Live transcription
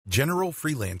General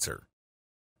freelancer.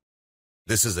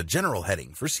 This is a general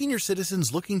heading for senior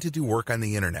citizens looking to do work on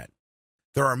the internet.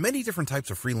 There are many different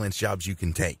types of freelance jobs you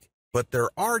can take, but there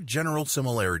are general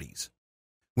similarities.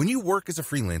 When you work as a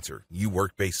freelancer, you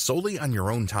work based solely on your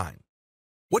own time.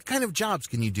 What kind of jobs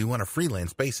can you do on a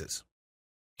freelance basis?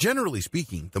 Generally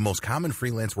speaking, the most common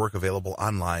freelance work available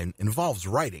online involves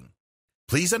writing.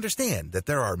 Please understand that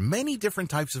there are many different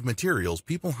types of materials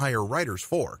people hire writers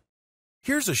for.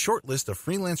 Here's a short list of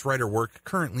freelance writer work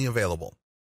currently available: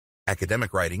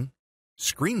 academic writing,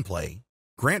 screenplay,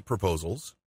 grant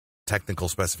proposals, technical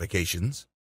specifications,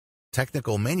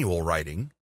 technical manual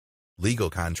writing, legal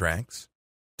contracts,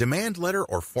 demand letter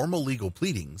or formal legal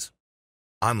pleadings,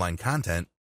 online content,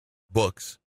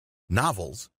 books,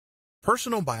 novels,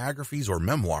 personal biographies or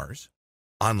memoirs,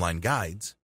 online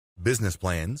guides, business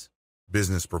plans,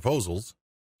 business proposals,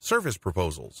 service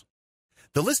proposals.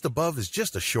 The list above is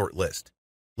just a short list.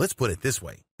 Let's put it this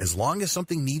way: as long as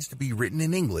something needs to be written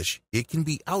in English, it can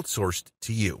be outsourced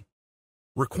to you.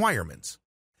 Requirements.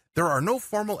 There are no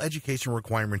formal education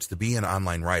requirements to be an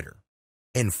online writer.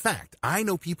 In fact, I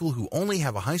know people who only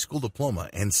have a high school diploma,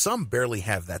 and some barely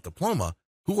have that diploma,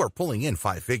 who are pulling in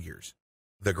 5 figures.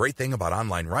 The great thing about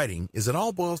online writing is it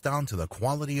all boils down to the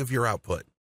quality of your output.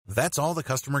 That's all the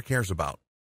customer cares about.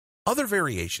 Other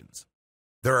variations.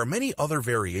 There are many other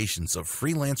variations of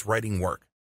freelance writing work.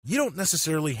 You don't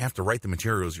necessarily have to write the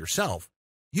materials yourself.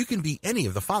 You can be any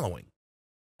of the following: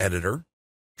 editor,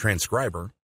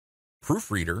 transcriber,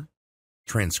 proofreader,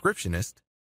 transcriptionist,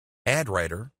 ad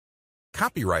writer,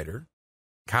 copywriter,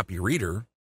 copy reader,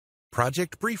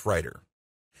 project brief writer.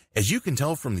 As you can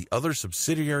tell from the other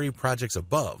subsidiary projects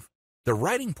above, the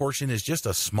writing portion is just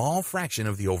a small fraction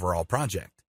of the overall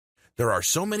project. There are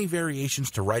so many variations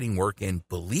to writing work, and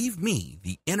believe me,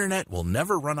 the internet will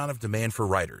never run out of demand for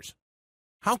writers.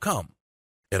 How come?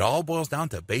 It all boils down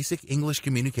to basic English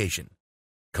communication.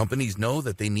 Companies know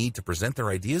that they need to present their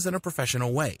ideas in a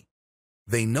professional way.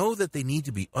 They know that they need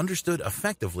to be understood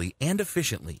effectively and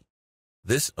efficiently.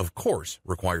 This, of course,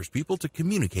 requires people to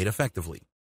communicate effectively.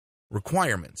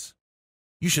 Requirements.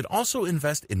 You should also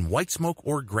invest in Whitesmoke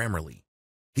or Grammarly.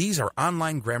 These are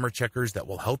online grammar checkers that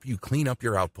will help you clean up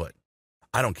your output.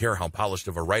 I don't care how polished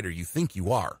of a writer you think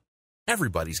you are.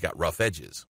 Everybody's got rough edges.